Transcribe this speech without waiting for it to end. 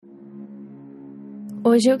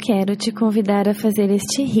Hoje eu quero te convidar a fazer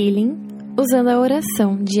este healing usando a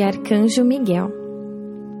oração de Arcanjo Miguel.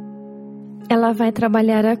 Ela vai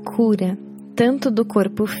trabalhar a cura tanto do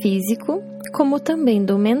corpo físico como também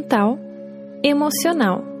do mental,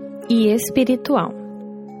 emocional e espiritual.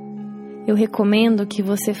 Eu recomendo que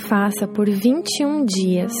você faça por 21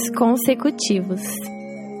 dias consecutivos.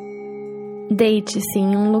 Deite-se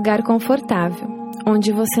em um lugar confortável,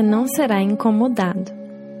 onde você não será incomodado.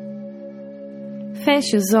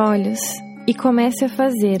 Feche os olhos e comece a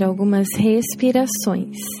fazer algumas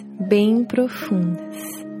respirações bem profundas.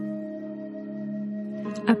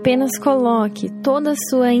 Apenas coloque toda a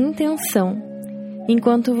sua intenção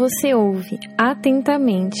enquanto você ouve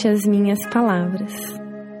atentamente as minhas palavras.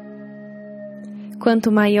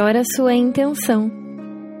 Quanto maior a sua intenção,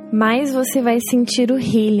 mais você vai sentir o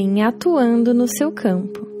healing atuando no seu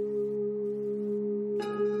campo.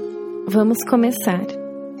 Vamos começar.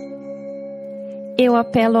 Eu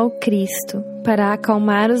apelo ao Cristo para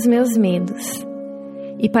acalmar os meus medos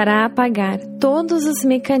e para apagar todos os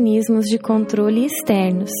mecanismos de controle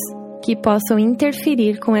externos que possam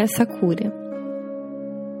interferir com essa cura.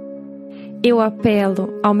 Eu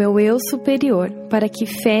apelo ao meu eu superior para que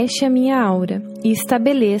feche a minha aura e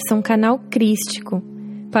estabeleça um canal crístico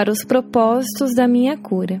para os propósitos da minha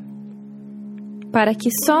cura, para que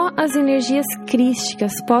só as energias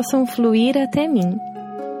crísticas possam fluir até mim.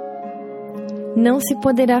 Não se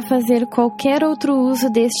poderá fazer qualquer outro uso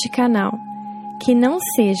deste canal que não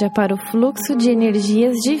seja para o fluxo de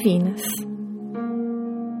energias divinas.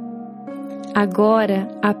 Agora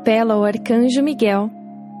apelo ao Arcanjo Miguel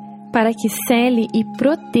para que cele e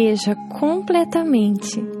proteja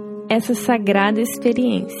completamente essa sagrada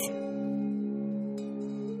experiência.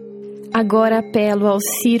 Agora apelo ao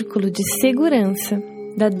círculo de segurança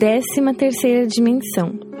da 13ª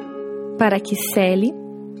dimensão para que cele,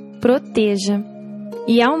 proteja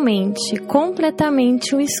e aumente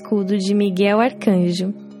completamente o escudo de Miguel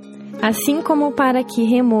Arcanjo, assim como para que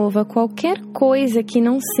remova qualquer coisa que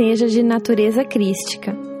não seja de natureza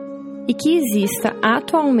crística e que exista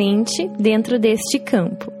atualmente dentro deste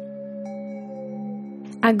campo.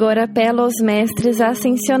 Agora apelo aos mestres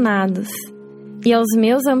ascensionados e aos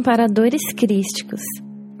meus amparadores crísticos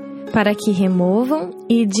para que removam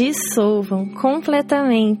e dissolvam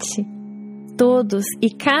completamente todos e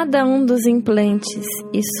cada um dos implantes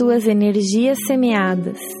e suas energias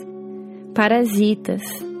semeadas, parasitas,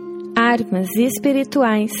 armas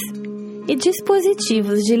espirituais e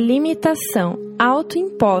dispositivos de limitação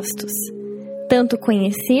autoimpostos, tanto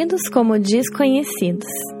conhecidos como desconhecidos.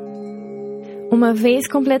 Uma vez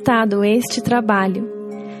completado este trabalho,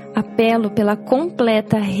 apelo pela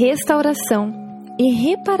completa restauração e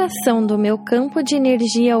reparação do meu campo de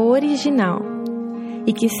energia original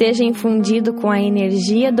e que seja infundido com a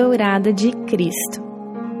energia dourada de Cristo.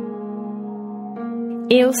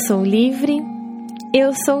 Eu sou livre,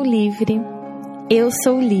 eu sou livre, eu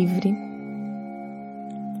sou livre.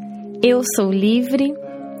 Eu sou livre,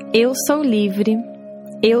 eu sou livre,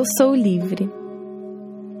 eu sou livre.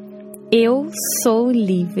 Eu sou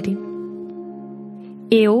livre.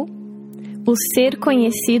 Eu, o ser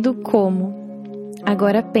conhecido como.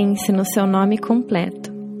 Agora pense no seu nome completo.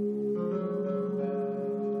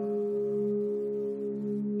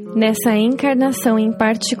 Nessa encarnação em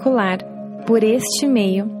particular, por este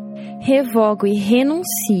meio, revogo e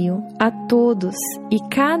renuncio a todos e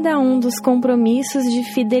cada um dos compromissos de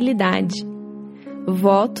fidelidade,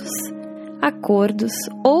 votos, acordos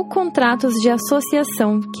ou contratos de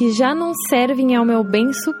associação que já não servem ao meu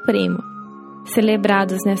bem supremo,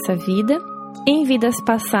 celebrados nessa vida, em vidas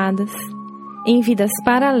passadas, em vidas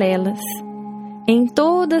paralelas, em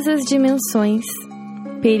todas as dimensões,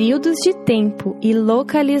 períodos de tempo e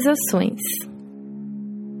localizações.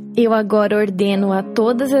 Eu agora ordeno a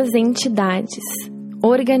todas as entidades,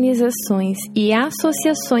 organizações e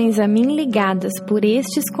associações a mim ligadas por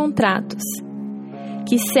estes contratos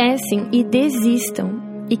que cessem e desistam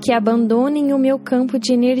e que abandonem o meu campo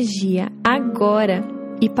de energia agora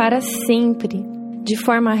e para sempre, de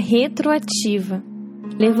forma retroativa,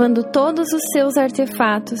 levando todos os seus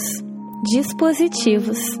artefatos,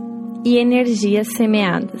 dispositivos e energias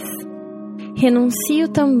semeadas. Renuncio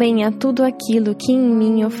também a tudo aquilo que em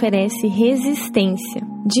mim oferece resistência,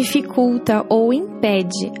 dificulta ou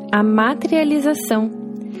impede a materialização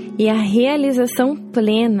e a realização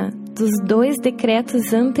plena dos 2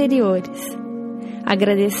 decretos anteriores,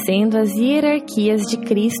 agradecendo as hierarquias de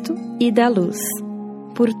Cristo e da luz,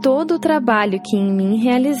 por todo o trabalho que em mim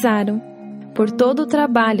realizaram, por todo o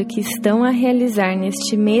trabalho que estão a realizar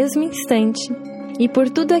neste mesmo instante e por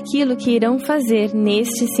tudo aquilo que irão fazer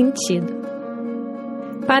neste sentido.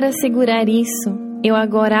 Para assegurar isso, eu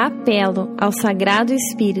agora apelo ao Sagrado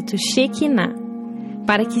Espírito Shekinah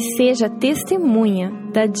para que seja testemunha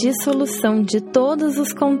da dissolução de todos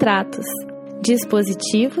os contratos,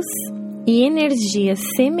 dispositivos e energias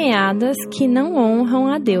semeadas que não honram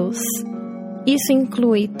a Deus. Isso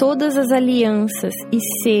inclui todas as alianças e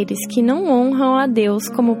seres que não honram a Deus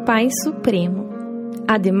como Pai Supremo.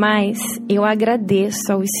 Ademais, eu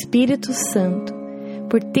agradeço ao Espírito Santo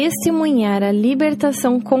por testemunhar a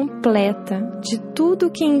libertação completa de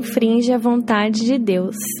tudo que infringe a vontade de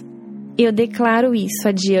Deus. Eu declaro isso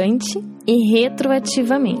adiante e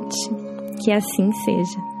retroativamente. Que assim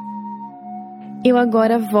seja. Eu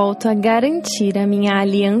agora volto a garantir a minha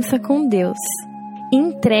aliança com Deus.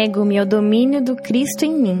 Entrego-me ao domínio do Cristo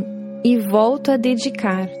em mim e volto a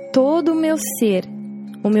dedicar todo o meu ser,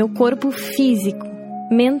 o meu corpo físico,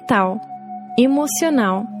 mental,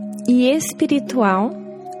 emocional e espiritual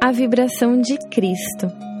à vibração de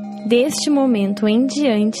Cristo, deste momento em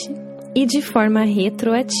diante e de forma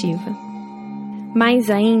retroativa. Mais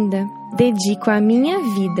ainda, dedico a minha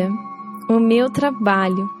vida, o meu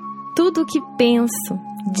trabalho, tudo o que penso,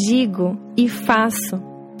 digo e faço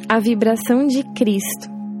à vibração de Cristo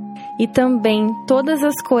e também todas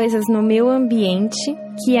as coisas no meu ambiente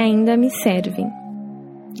que ainda me servem.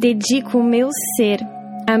 Dedico o meu ser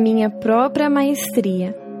à minha própria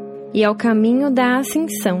maestria e ao caminho da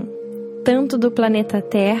ascensão, tanto do planeta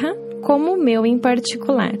Terra como o meu em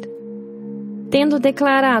particular. Tendo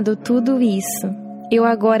declarado tudo isso, eu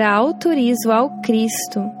agora autorizo ao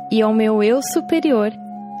Cristo e ao meu eu superior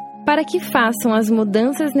para que façam as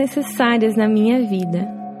mudanças necessárias na minha vida,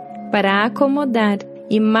 para acomodar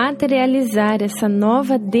e materializar essa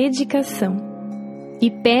nova dedicação. E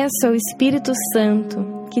peço ao Espírito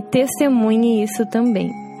Santo que testemunhe isso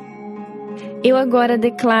também. Eu agora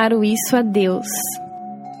declaro isso a Deus,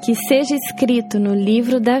 que seja escrito no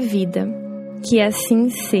livro da vida, que assim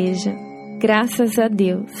seja, graças a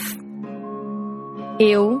Deus.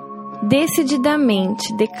 Eu,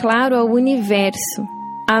 decididamente, declaro ao universo,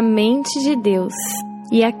 à mente de Deus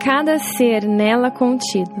e a cada ser nela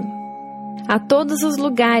contido, a todos os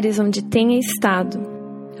lugares onde tenha estado,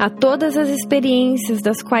 a todas as experiências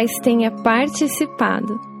das quais tenha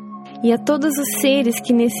participado e a todos os seres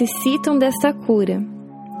que necessitam desta cura,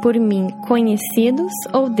 por mim conhecidos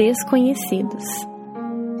ou desconhecidos.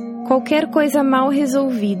 Qualquer coisa mal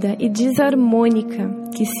resolvida e desarmônica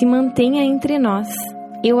que se mantenha entre nós,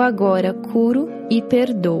 eu agora curo e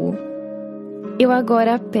perdoo. Eu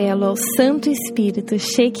agora apelo ao Santo Espírito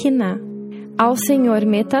Shekinah, ao Senhor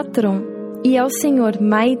Metatron e ao Senhor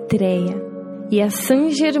Maitreya e a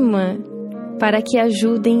Saint Germain para que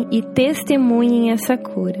ajudem e testemunhem essa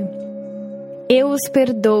cura. Eu os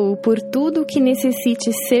perdoo por tudo o que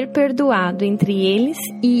necessite ser perdoado entre eles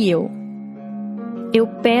e eu. Eu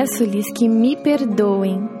peço-lhes que me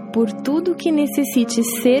perdoem por tudo o que necessite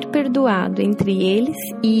ser perdoado entre eles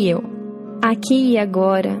e eu. Aqui e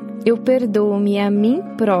agora, eu perdoo-me a mim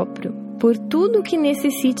próprio por tudo o que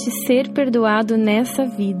necessite ser perdoado nessa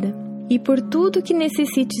vida e por tudo o que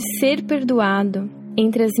necessite ser perdoado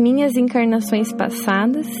entre as minhas encarnações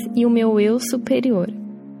passadas e o meu eu superior.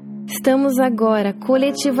 Estamos agora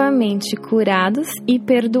coletivamente curados e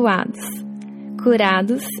perdoados.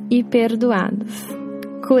 Curados e perdoados.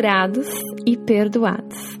 Curados e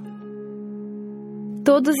perdoados.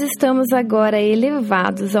 Todos estamos agora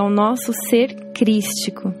elevados ao nosso ser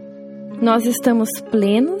crístico. Nós estamos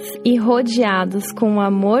plenos e rodeados com o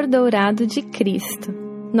amor dourado de Cristo.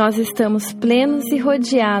 Nós estamos plenos e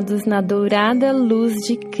rodeados na dourada luz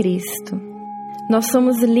de Cristo. Nós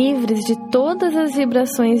somos livres de todas as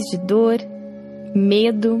vibrações de dor,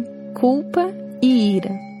 medo, culpa e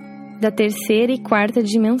ira, da terceira e quarta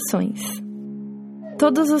dimensões.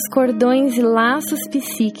 Todos os cordões e laços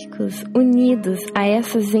psíquicos unidos a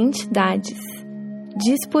essas entidades,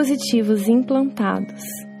 dispositivos implantados,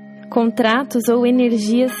 contratos ou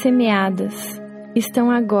energias semeadas, estão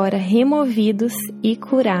agora removidos e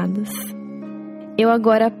curados. Eu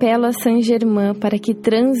agora apelo a Saint Germain para que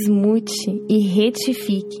transmute e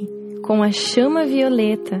retifique, com a chama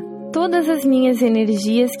violeta, todas as minhas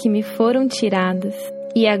energias que me foram tiradas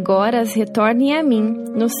e agora as retorne a mim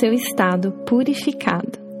no seu estado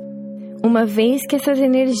purificado. Uma vez que essas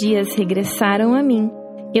energias regressaram a mim,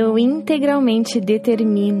 eu integralmente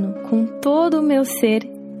determino com todo o meu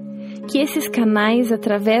ser que esses canais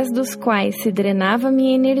através dos quais se drenava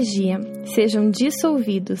minha energia sejam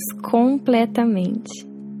dissolvidos completamente.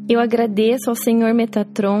 Eu agradeço ao Senhor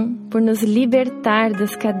Metatron por nos libertar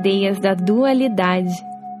das cadeias da dualidade.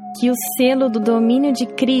 Que o selo do domínio de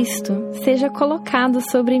Cristo seja colocado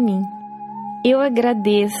sobre mim. Eu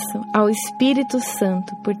agradeço ao Espírito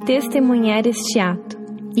Santo por testemunhar este ato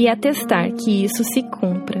e atestar que isso se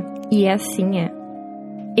cumpra, e assim é.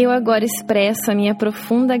 Eu agora expresso a minha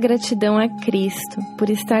profunda gratidão a Cristo por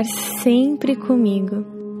estar sempre comigo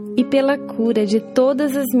e pela cura de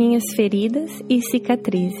todas as minhas feridas e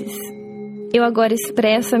cicatrizes. Eu agora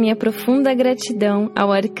expresso a minha profunda gratidão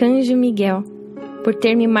ao Arcanjo Miguel por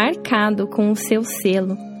ter me marcado com o seu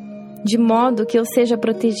selo, de modo que eu seja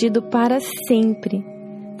protegido para sempre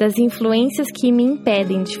das influências que me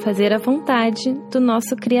impedem de fazer a vontade do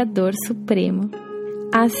nosso Criador Supremo.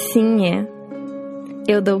 Assim é.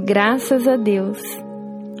 Eu dou graças a Deus,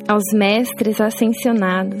 aos mestres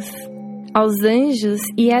ascensionados, aos anjos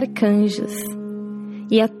e arcanjos,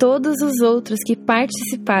 e a todos os outros que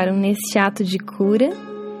participaram neste ato de cura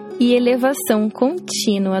e elevação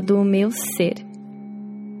contínua do meu ser.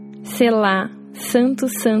 Selá, Santo,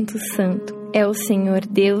 Santo, Santo, é o Senhor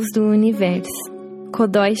Deus do Universo.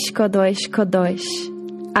 Kodosh, Kodosh, Kodosh,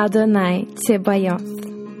 Adonai Tsebaioth.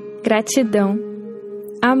 Gratidão,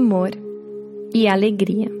 amor e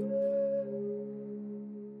alegria.